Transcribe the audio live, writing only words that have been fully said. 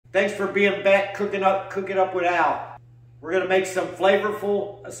Thanks for being back cooking up with Al. We're gonna make some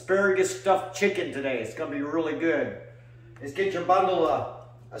flavorful asparagus stuffed chicken today. It's gonna be really good. Let's get your bundle of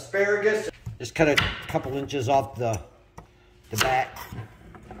asparagus. Just cut a couple inches off the back.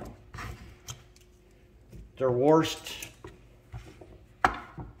 They're washed.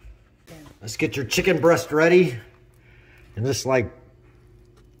 Let's get your chicken breast ready. And just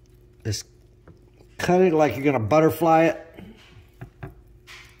cut it like you're gonna butterfly it.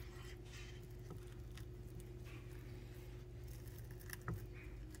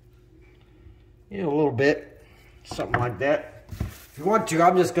 You know, a little bit, something like that. If you want to,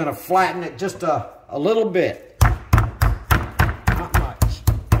 I'm just gonna flatten it just a little bit. Not much.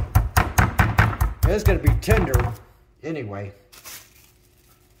 It's gonna be tender anyway.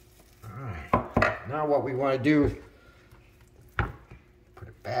 All right, now what we wanna do, put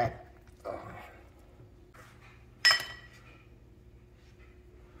it back.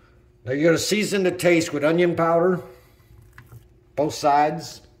 Now you're gonna season the taste with onion powder, both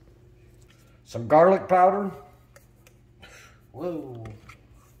sides. Some garlic powder. Whoa.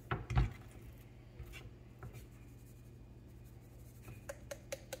 A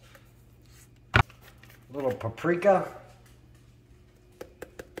little paprika.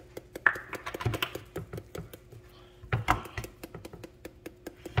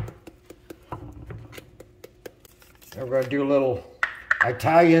 And we're going to do a little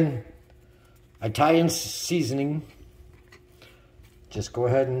Italian seasoning. Just go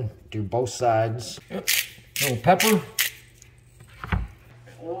ahead and do both sides. Yep. A little pepper. A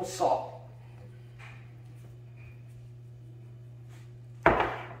little salt.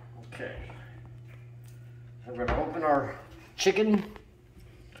 Okay. We're going to open our chicken.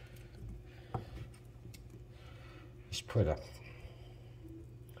 Just put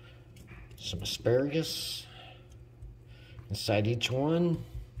some asparagus inside each one.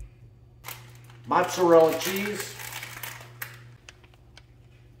 Mozzarella cheese.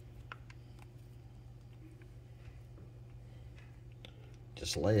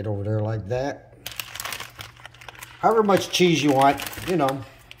 Just lay it over there like that. However much cheese you want, you know.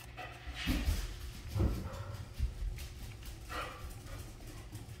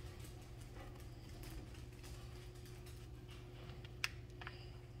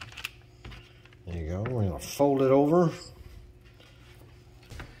 There you go. We're going to fold it over.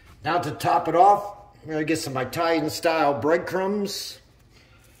 Now to top it off, we're going to get some Italian style breadcrumbs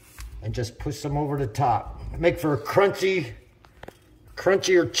and just push them over the top. Make for a crunchier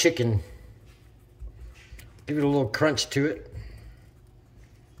chicken. Give it a little crunch to it.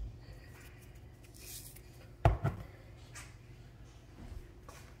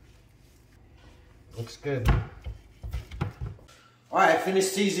 Looks good. All right,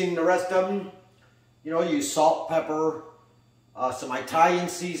 finished seasoning the rest of them. You know, use salt, pepper, some Italian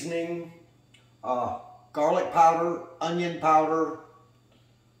seasoning, garlic powder, onion powder,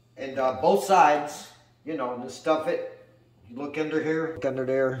 and both sides, you know, and stuff it. You look under here, look under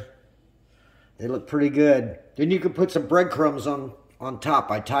there. They look pretty good. Then you can put some breadcrumbs on top,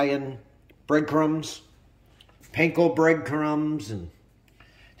 Italian breadcrumbs, panko breadcrumbs, and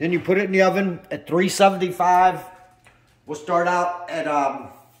then you put it in the oven at 375. We'll start out at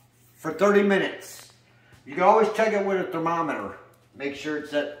for 30 minutes. You can always check it with a thermometer. Make sure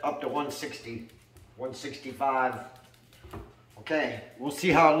it's at up to 160, 165. Okay, we'll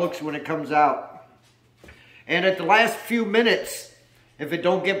see how it looks when it comes out. And at the last few minutes, if it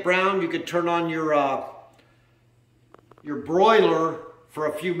don't get brown, you could turn on your broiler for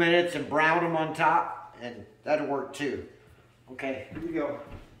a few minutes and brown them on top, and that'll work too. Okay, here we go.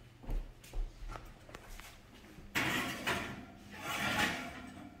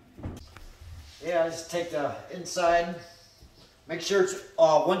 Yeah, just take the inside. Make sure it's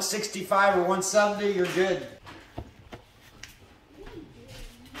 165 or 170, you're good.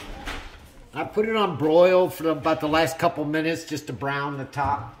 I put it on broil for about the last couple minutes just to brown the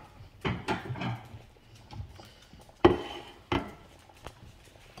top.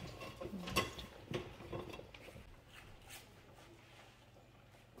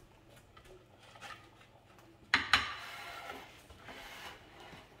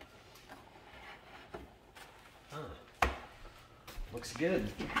 Looks good.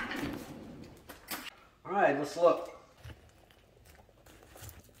 All right, let's look.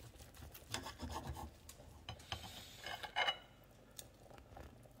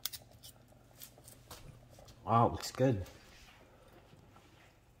 Wow, it looks good.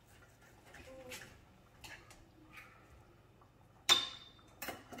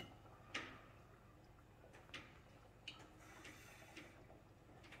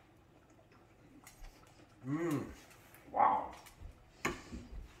 Wow.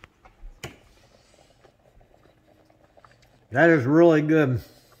 That is really good.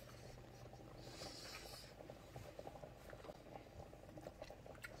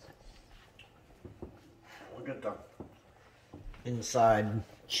 Look at the inside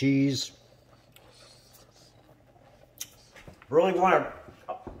cheese. Really want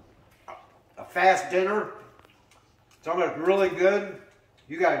a fast dinner, something that's really good,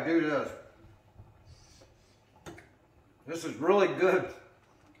 you gotta do this. This is really good.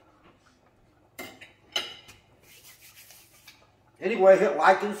 Anyway, hit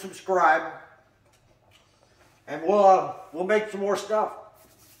like and subscribe, and we'll make some more stuff.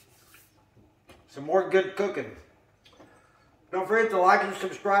 Some more good cooking. Don't forget to like and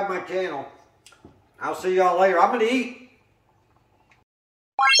subscribe my channel. I'll see y'all later. I'm gonna eat.